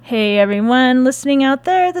Hey everyone listening out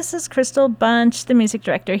there, this is Crystal Bunch, the music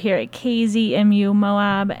director here at KZMU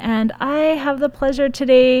Moab, and I have the pleasure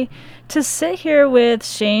today to sit here with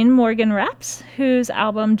Shane Morgan Raps, whose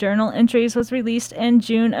album Journal Entries was released in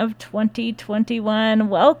June of 2021.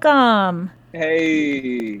 Welcome!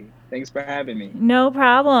 Hey, thanks for having me. No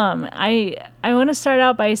problem. I want to start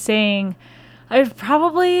out by saying I've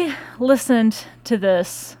probably listened to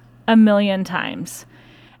this a million times.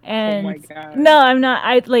 Oh And my no, God. I'm not.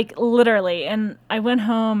 I like literally. And I went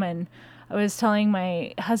home and I was telling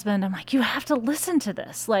my husband, I'm like, you have to listen to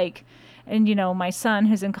this. Like, and my son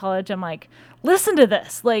who's in college, I'm like, listen to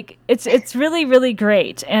this. Like, it's really really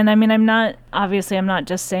great. And I mean, I'm not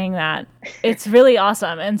just saying that. It's really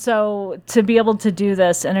awesome. And so to be able to do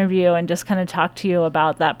this interview and just kind of talk to you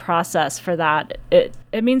about that process for that,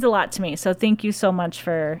 it means a lot to me. So thank you so much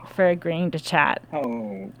for agreeing to chat.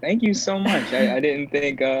 Oh, thank you so much. I didn't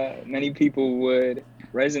think many people would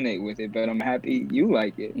resonate with it, but I'm happy you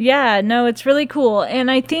like it. Yeah, no, it's really cool.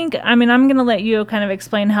 And I mean, I'm going to let you kind of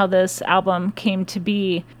explain how this album came to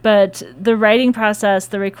be, but the writing process,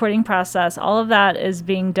 the recording process, all of that is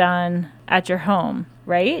being done at your home,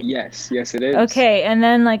 right? Yes, yes, it is. Okay. And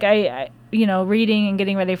then, like, reading and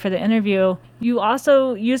getting ready for the interview, you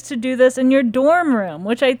also used to do this in your dorm room,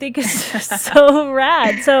 which I think is so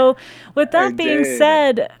rad. So, with I that being did.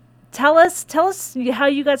 said, tell us how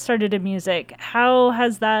you got started in music. How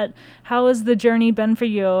has the journey been for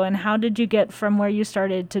you, and how did you get from where you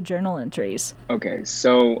started to journal entries? Okay,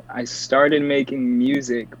 so I started making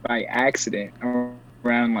music by accident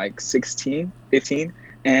around like 16, 15.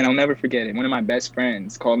 And I'll never forget it. One of my best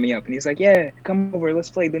friends called me up and he's like, "Yeah, come over,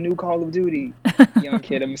 let's play the new Call of Duty." Young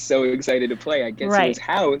kid, I'm so excited to play. I get to his Right.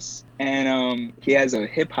 house and he has a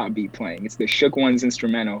hip hop beat playing. It's the Shook Ones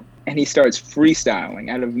instrumental. And he starts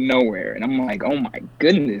freestyling out of nowhere. And I'm like, oh my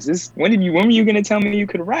goodness, when were you gonna tell me you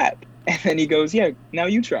could rap? And then he goes, "Yeah, now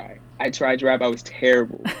you try." I tried to rap, I was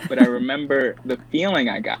terrible. But I remember the feeling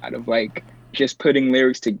I got of like just putting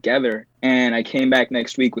lyrics together. And I came back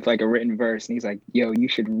next week with like a written verse, and he's like, "Yo, you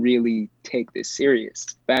should really take this serious."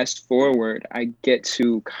 Fast forward, I get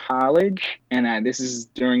to college, and this is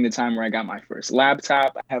during the time where I got my first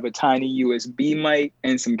laptop. I have a tiny USB mic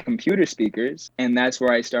and some computer speakers, and that's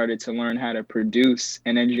where I started to learn how to produce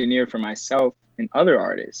and engineer for myself and other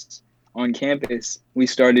artists on campus. We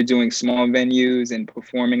started doing small venues and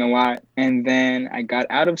performing a lot. And then I got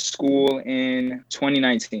out of school in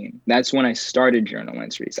 2019. That's when I started Journal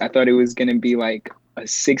Entries. I thought it was going to be like a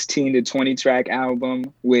 16 to 20 track album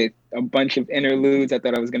with a bunch of interludes. I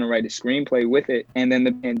thought I was going to write a screenplay with it. And then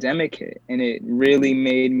the pandemic hit, and it really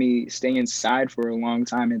made me stay inside for a long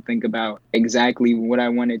time and think about exactly what I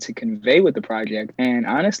wanted to convey with the project. And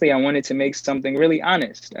honestly, I wanted to make something really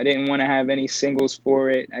honest. I didn't want to have any singles for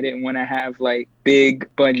it. I didn't want to have like big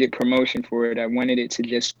budget promotion for it. I wanted it to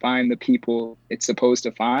just find the people it's supposed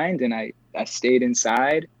to find. And I stayed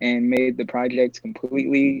inside and made the project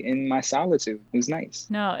completely in my solitude. It was nice.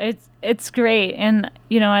 No, it's great. And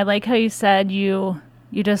I like how you said you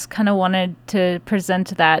just kind of wanted to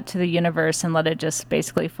present that to the universe and let it just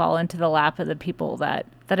basically fall into the lap of the people that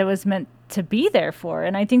it was meant to be there for.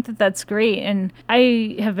 And I think that that's great. And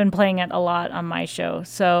I have been playing it a lot on my show.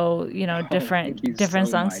 So, Oh, thank you different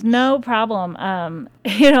so songs. much. No problem.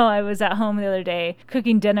 I was at home the other day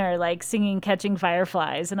cooking dinner, like singing Catching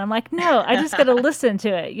Fireflies. And I'm like, no, I just got to listen to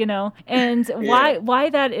it. And Yeah. why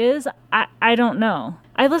that is, I don't know.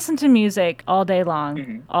 I listen to music all day long,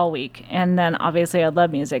 Hmm. all week. And then obviously I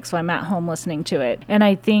love music, so I'm at home listening to it. And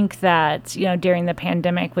I think that, during the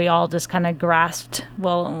pandemic, we all just kind of grasped,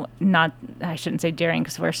 well, not, I shouldn't say during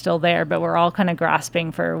because we're still there, but we're all kind of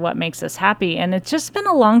grasping for what makes us happy. And it's just been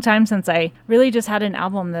a long time since I really just had an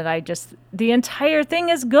album that the entire thing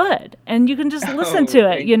is good and you can just listen Oh, to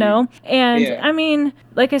thank you. it. And Yeah. I mean,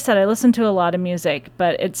 like I said, I listen to a lot of music,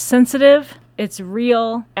 but it's sensitive, it's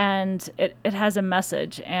real, and it has a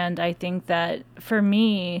message. And I think that for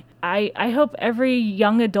me, I hope every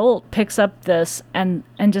young adult picks up this and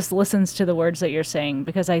just listens to the words that you're saying,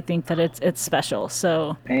 because I think that it's special.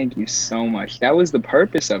 So Thank you so much. That was the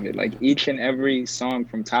purpose of it. Like each and every song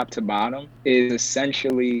from top to bottom is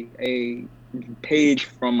essentially a page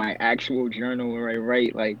from my actual journal where I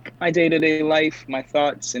write like my day-to-day life, my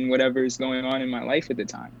thoughts, and whatever is going on in my life at the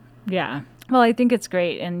time. yeah. Well, I think it's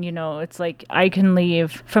great. And, it's like I can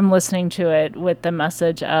leave from listening to it with the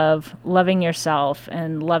message of loving yourself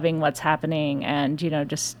and loving what's happening and,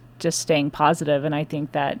 just staying positive. And I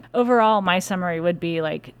think that overall, my summary would be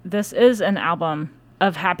like, this is an album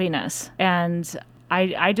of happiness. And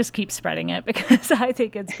I just keep spreading it because I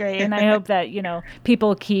think it's great. And I hope that,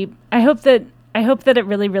 I hope that I hope that it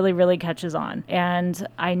really, really, really catches on. And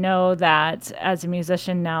I know that as a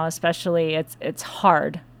musician now, especially, it's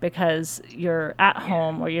hard because you're at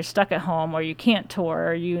home or you're stuck at home or you can't tour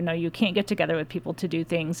or you can't get together with people to do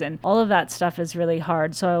things, and all of that stuff is really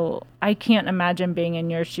hard. So I can't imagine being in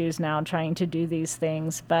your shoes now trying to do these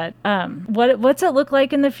things. But what's it look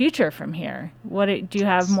like in the future from here? Do you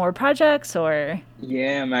have more projects or?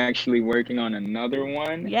 Yeah, I'm actually working on another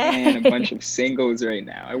one Yay! and a bunch of singles right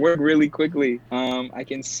now. I work really quickly. I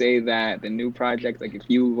can say that the new project, like if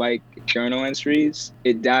you like journal entries,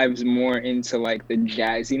 it dives more into like the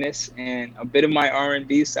jazziness and a bit of my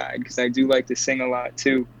R&B side because I do like to sing a lot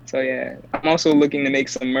too. So yeah, I'm also looking to make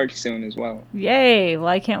some merch soon as well. Yay! Well,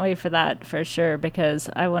 I can't wait for that for sure because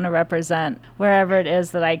I want to represent wherever it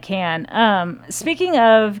is that I can. Speaking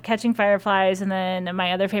of Catching Fireflies, and then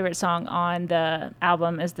my other favorite song on the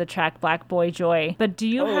album is the track Black Boy Joy. But do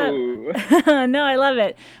you have? No, I love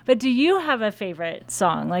it. But do you have a favorite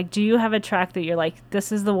song? Like, do you have a track that you're like,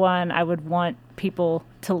 this is the one I would want people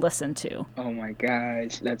to listen to? Oh my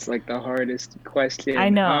gosh, that's like the hardest question. I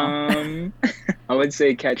know. I would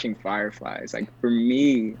say Catching Fireflies. Like for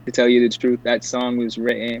me, to tell you the truth, that song was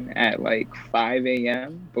written at like 5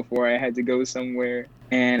 a.m. before I had to go somewhere.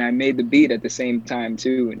 And I made the beat at the same time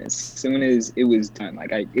too. And as soon as it was done,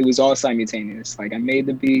 it was all simultaneous. Like I made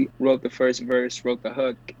the beat, wrote the first verse, wrote the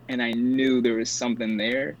hook, and I knew there was something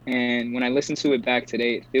there. And when I listen to it back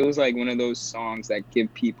today, it feels like one of those songs that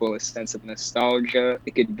give people a sense of nostalgia.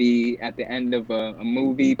 It could be at the end of a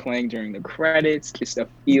movie playing during the credits, just a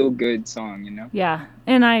feel-good song, you know? Yeah,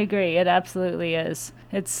 and I agree. It absolutely is.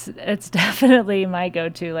 It's definitely my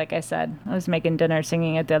go-to. Like I said, I was making dinner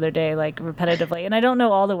singing it the other day, like repetitively, and I don't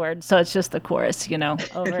know all the words, so it's just the chorus,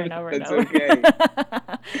 over and over and over. Okay.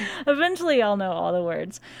 Eventually, I'll know all the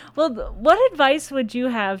words. Well, what advice would you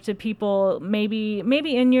have to people, maybe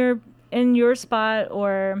in your spot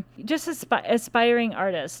or just aspiring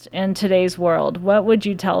artists in today's world? What would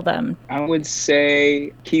you tell them? I would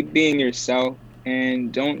say keep being yourself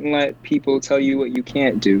and don't let people tell you what you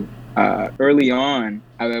can't do. Early on,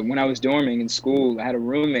 when I was dorming in school, I had a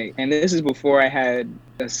roommate, and this is before I had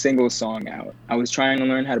a single song out. I was trying to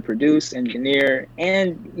learn how to produce, engineer,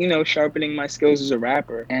 and, sharpening my skills as a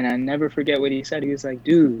rapper. And I never forget what he said. He was like,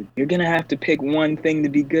 dude, you're going to have to pick one thing to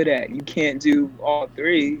be good at. You can't do all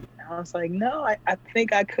three. And I was like, no, I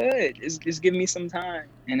think I could. Just give me some time.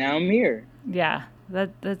 And now I'm here. Yeah,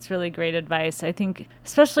 that's really great advice. I think,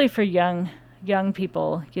 especially for young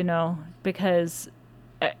people, because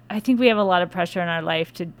I think we have a lot of pressure in our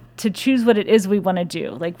life to choose what it is we want to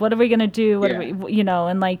do. Like, what are we going to do? What are we,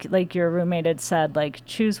 and like your roommate had said, like,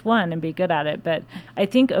 choose one and be good at it. But I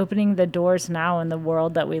think opening the doors now in the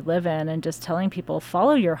world that we live in and just telling people,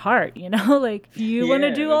 follow your heart, like if you want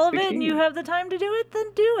to do all of it and you have the time to do it, then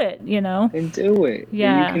do it, And do it.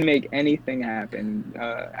 Yeah. You can make anything happen.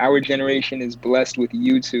 Our generation is blessed with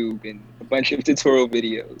YouTube and a bunch of tutorial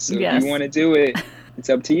videos. So Yes. If you want to do it, it's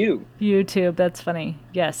up to you. YouTube, that's funny.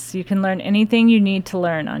 Yes, you can learn anything you need to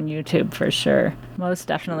learn on YouTube for sure. Most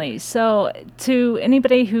definitely. So, to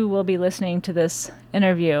anybody who will be listening to this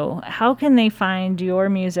interview, how can they find your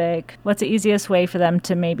music? What's the easiest way for them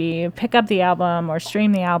to maybe pick up the album or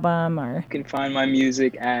stream the album? Or You can find my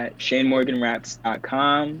music at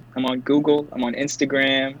ShaneMorganRaps.com. I'm on Google. I'm on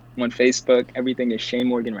Instagram. I'm on Facebook. Everything is Shane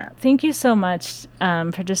Morgan Rap. Thank you so much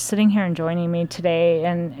for just sitting here and joining me today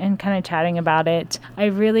and kind of chatting about it. I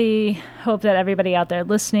really hope that everybody out there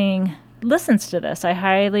listening listens to this. I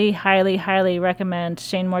highly, highly, highly recommend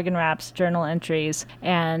Shane Morgan Rap's journal entries,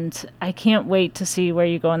 and I can't wait to see where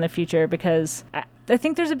you go in the future because I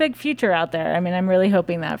think there's a big future out there. I mean, I'm really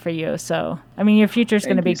hoping that for you. So, I mean, your future is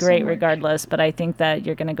going to be great regardless, but I think that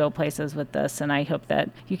you're going to go places with this, and I hope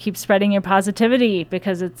that you keep spreading your positivity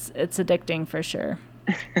because it's addicting for sure.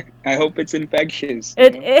 I hope it's infectious.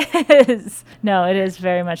 It is. No, it is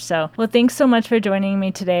very much so. Well, thanks so much for joining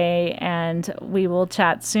me today, and we will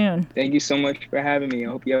chat soon. Thank you so much for having me. I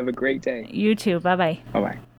hope you have a great day. You too. Bye-bye. Bye-bye.